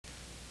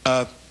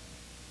Uh,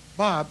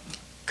 Bob,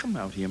 come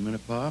out here a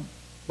minute, Bob.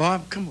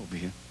 Bob, come over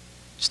here.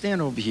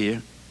 Stand over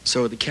here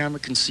so the camera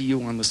can see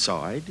you on the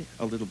side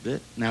a little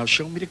bit. Now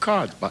show me the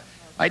cards, Bob.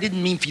 I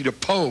didn't mean for you to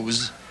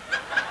pose.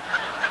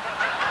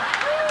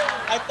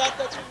 I thought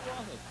that's what you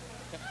wanted.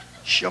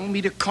 Show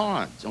me the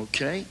cards,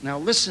 okay? Now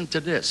listen to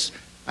this.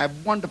 I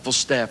have wonderful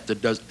staff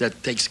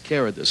that takes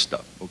care of this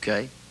stuff,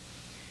 okay?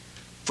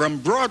 From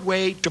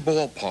Broadway to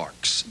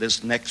ballparks,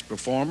 this next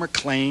performer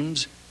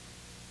claims,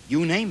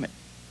 you name it.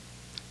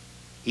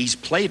 He's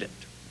played it.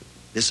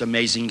 This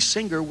amazing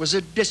singer was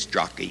a disc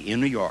jockey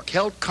in New York,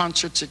 held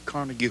concerts at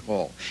Carnegie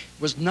Hall,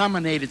 was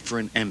nominated for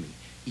an Emmy.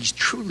 He's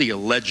truly a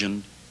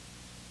legend,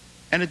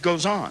 and it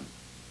goes on.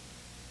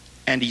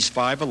 And he's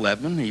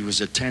 5'11", he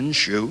was a 10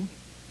 shoe.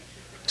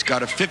 He's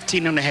got a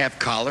 15.5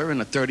 collar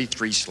and a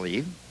 33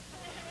 sleeve.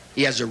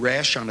 He has a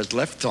rash on his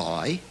left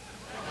thigh.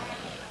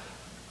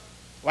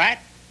 What?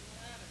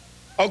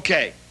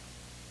 Okay.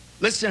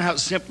 Listen how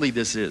simply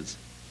this is.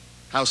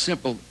 How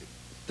simple.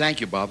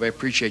 Thank you, Bob. I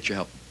appreciate your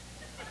help.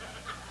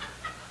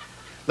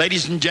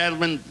 Ladies and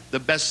gentlemen, the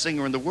best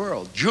singer in the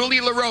world,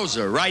 Julius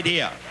LaRosa, right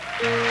here.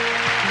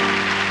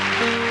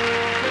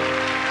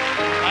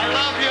 I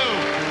love you.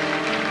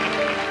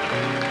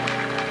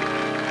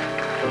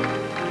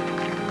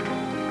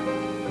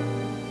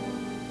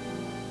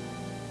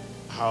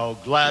 How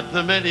glad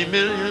the many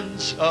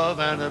millions of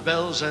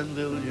Annabelles and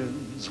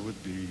Lillians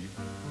would be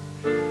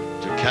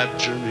to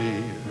capture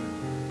me.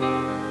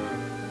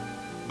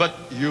 But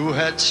you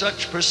had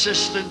such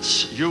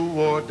persistence, you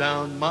wore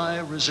down my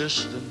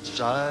resistance.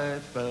 I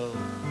fell,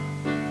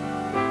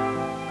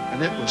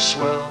 and it was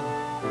swell.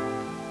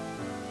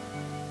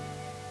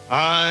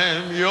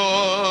 I'm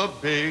your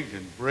big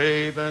and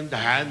brave and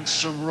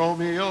handsome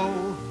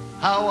Romeo.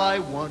 How I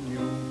won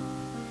you,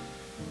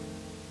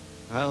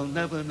 I'll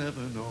never,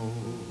 never know.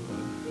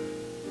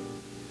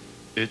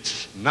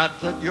 It's not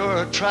that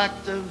you're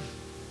attractive,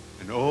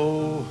 and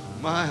oh,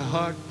 my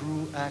heart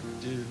grew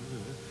active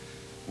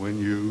when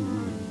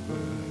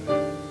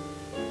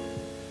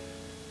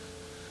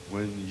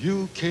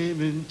you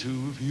came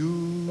into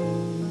view.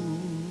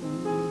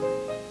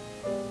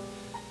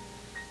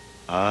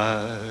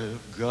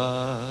 I've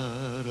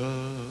got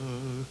a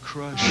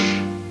crush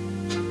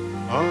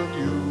on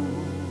you,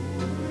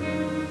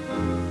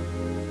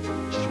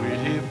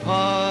 sweetie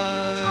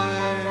pie,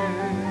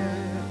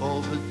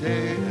 all the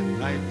day and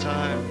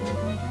nighttime.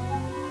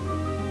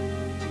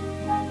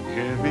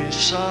 Hear me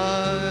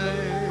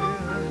sigh.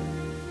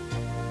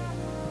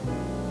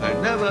 I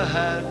never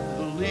had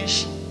the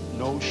least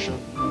notion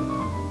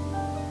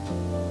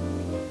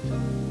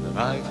that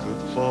I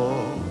could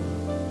fall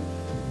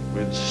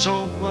with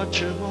so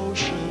much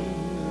emotion.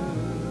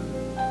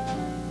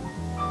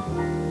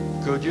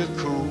 Could you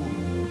cool?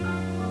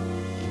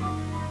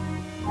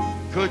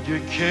 Could you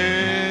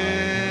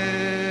care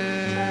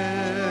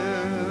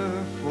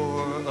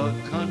for a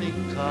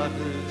cunning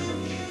cottage?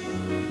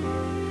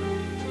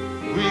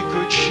 We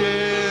could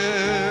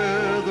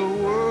share the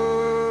world.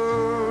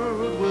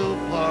 Will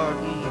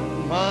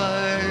pardon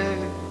my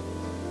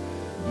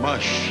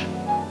mush,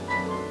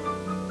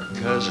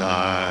 'cause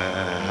I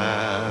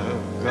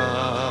have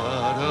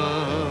got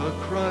a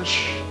crush,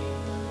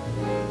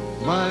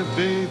 my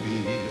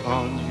baby,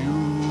 on you.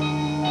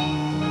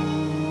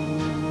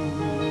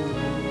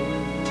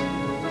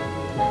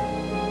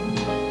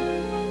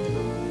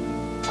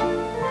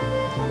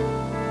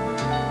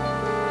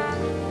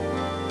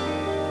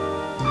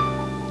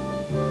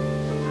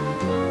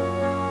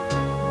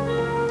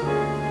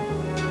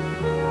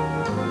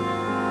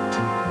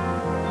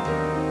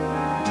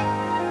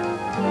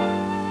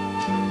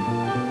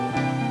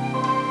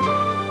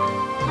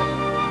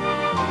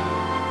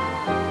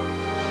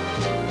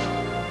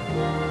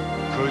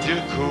 Could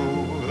you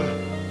cool?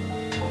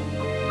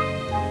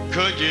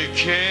 Could you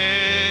care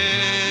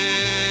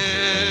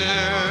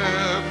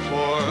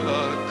for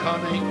a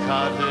cunning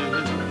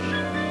cottage?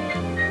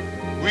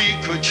 We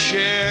could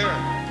share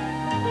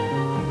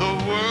the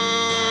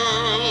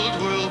world.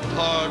 Will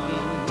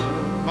pardon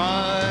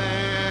my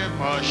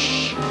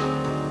mush,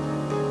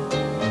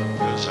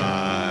 'cause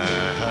I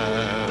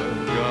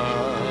have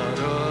got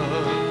a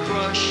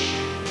crush.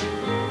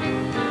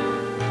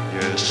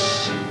 Yes,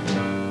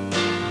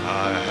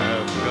 I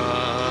have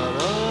got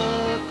a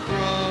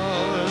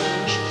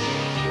crush.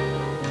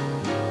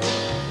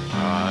 I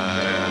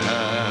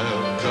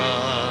have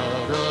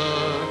got a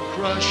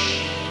crush,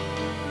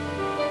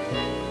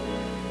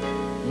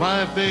 my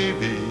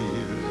baby,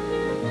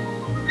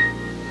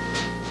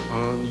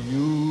 on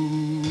you.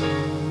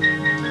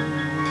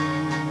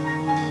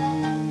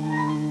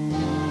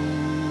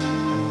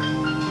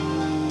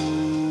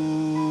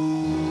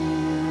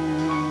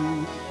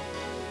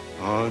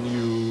 On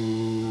you.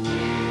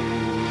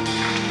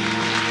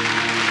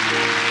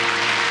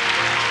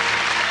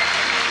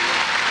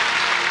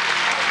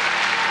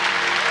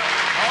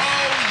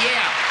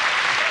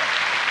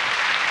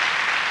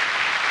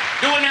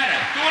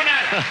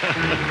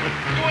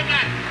 Doing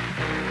that.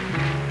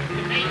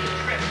 You made the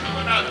trip. Do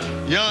another.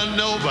 You're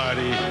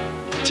nobody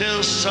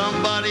till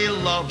somebody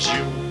loves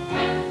you.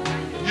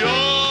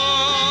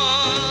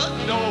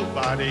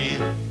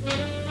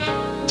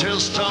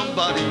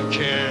 nobody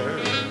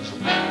cares.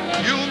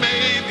 You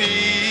may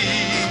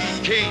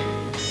be king,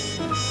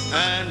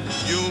 and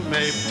you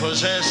may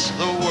possess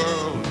the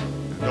world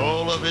and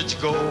all of its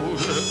gold,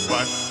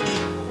 but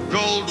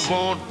gold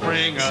won't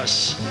bring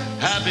us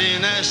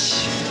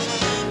happiness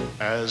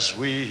as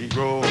we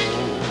grow.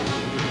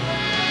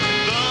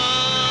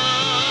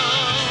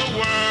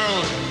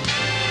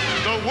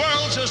 The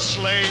world's a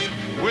slave,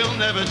 we'll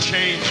never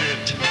change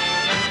it.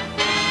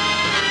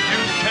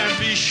 You can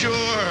be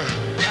sure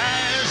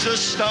as the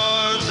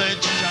stars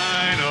that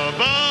shine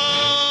above.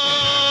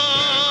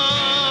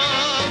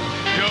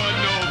 You're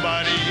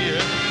nobody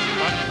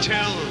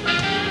until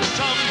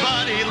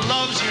somebody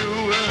loves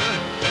you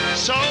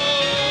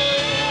so.